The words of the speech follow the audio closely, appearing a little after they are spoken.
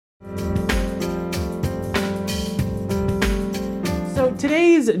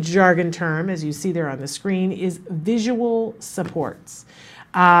today's jargon term, as you see there on the screen, is visual supports.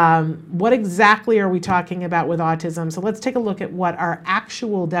 What exactly are we talking about with autism? So let's take a look at what our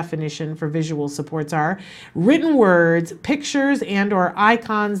actual definition for visual supports are. Written words, pictures, and or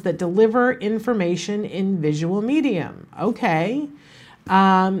icons that deliver information in visual medium. Okay.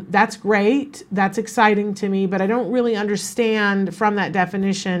 That's great. That's exciting to me, but I don't really understand from that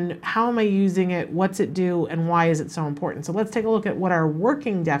definition, how am I using it? What's it do? And why is it so important? So let's take a look at what our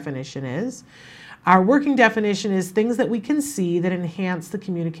working definition is. Our working definition is things that we can see that enhance the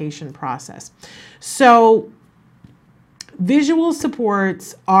communication process. So visual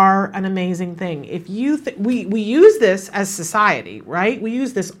supports are an amazing thing. If you we use this as society, right? We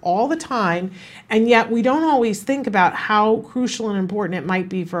use this all the time, and yet we don't always think about how crucial and important it might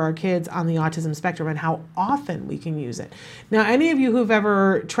be for our kids on the autism spectrum and how often we can use it. Now, any of you who've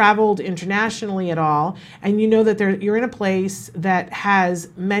ever traveled internationally at all, and you know that you're in a place that has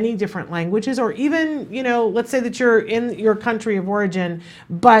many different languages, or even, you know, let's say that you're in your country of origin,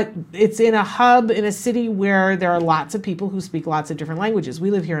 but it's in a hub in a city where there are lots of people who speak lots of different languages.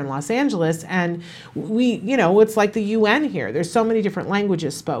 We live here in Los Angeles, and it's like the UN here. There's so many different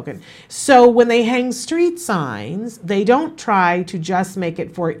languages spoken. So when they hang street signs, they don't try to just make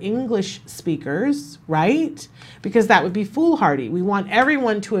it for English speakers, right? Because that would be foolhardy. We want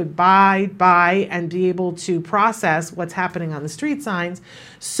everyone to abide by and be able to process what's happening on the street signs.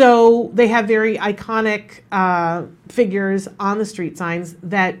 So they have very iconic figures on the street signs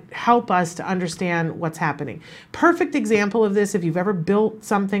that help us to understand what's happening. Perfect example of this, if you've ever built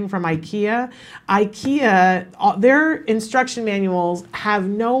something from IKEA, their instruction manuals have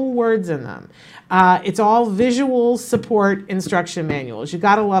no words in them. It's all visual support instruction manuals. You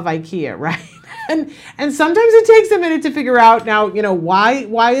gotta love IKEA, right? And sometimes it takes a minute to figure out now,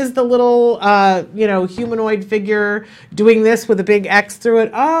 why is the little, humanoid figure doing this with a big X through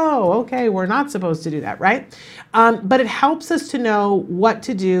it? Oh, okay, we're not supposed to do that, right? But it helps us to know what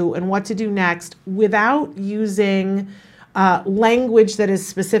to do and what to do next without using language that is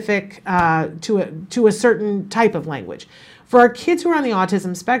specific to a certain type of language. For our kids who are on the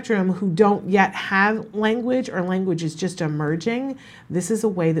autism spectrum who don't yet have language, or language is just emerging, this is a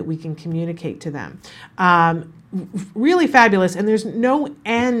way that we can communicate to them. Really fabulous, and there's no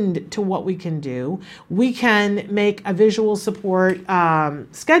end to what we can do. We can make a visual support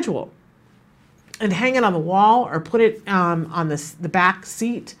schedule and hang it on the wall or put it on the back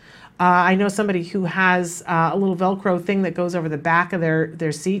seat. I know somebody who has a little Velcro thing that goes over the back of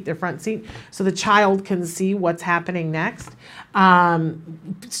their seat, their front seat, so the child can see what's happening next.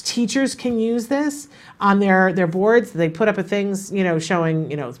 Teachers can use this on their boards. They put up a things,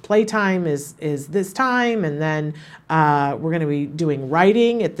 showing, playtime is this time, and then we're going to be doing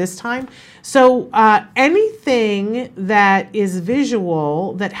writing at this time. So anything that is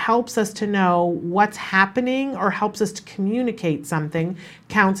visual that helps us to know what's happening or helps us to communicate something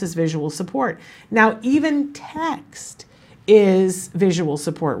counts as visual support. Now, even text is visual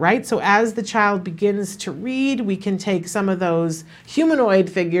support, right? So as the child begins to read, we can take some of those humanoid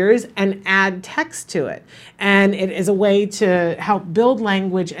figures and add text to it. And it is a way to help build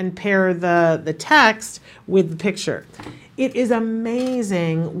language and pair the text with the picture. It is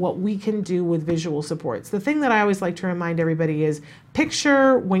amazing what we can do with visual supports. The thing that I always like to remind everybody is,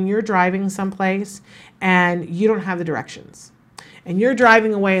 picture when you're driving someplace and you don't have the directions. And you're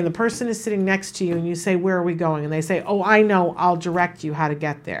driving away and the person is sitting next to you and you say, "Where are we going?" And they say, "Oh, I know, I'll direct you how to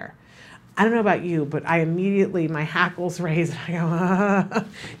get there." I don't know about you, but my hackles raise and I go,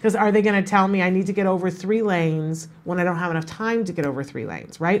 because are they going to tell me I need to get over 3 lanes when I don't have enough time to get over 3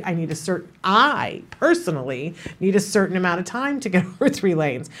 lanes, right? I personally need a certain amount of time to get over 3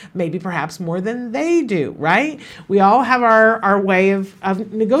 lanes, maybe perhaps more than they do, right? We all have our way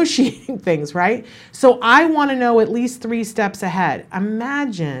of negotiating things, right? So I want to know at least 3 steps ahead.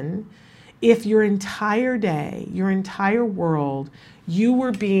 Imagine if your entire day, your entire world, you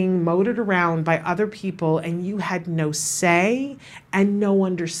were being motored around by other people and you had no say and no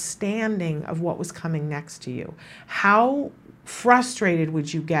understanding of what was coming next to you. How frustrated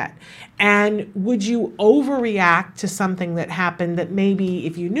would you get? And would you overreact to something that happened that maybe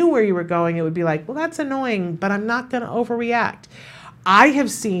if you knew where you were going, it would be like, well, that's annoying, but I'm not going to overreact. I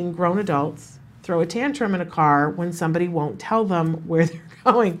have seen grown adults throw a tantrum in a car when somebody won't tell them where they're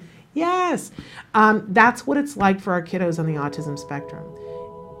going. Yes, that's what it's like for our kiddos on the autism spectrum.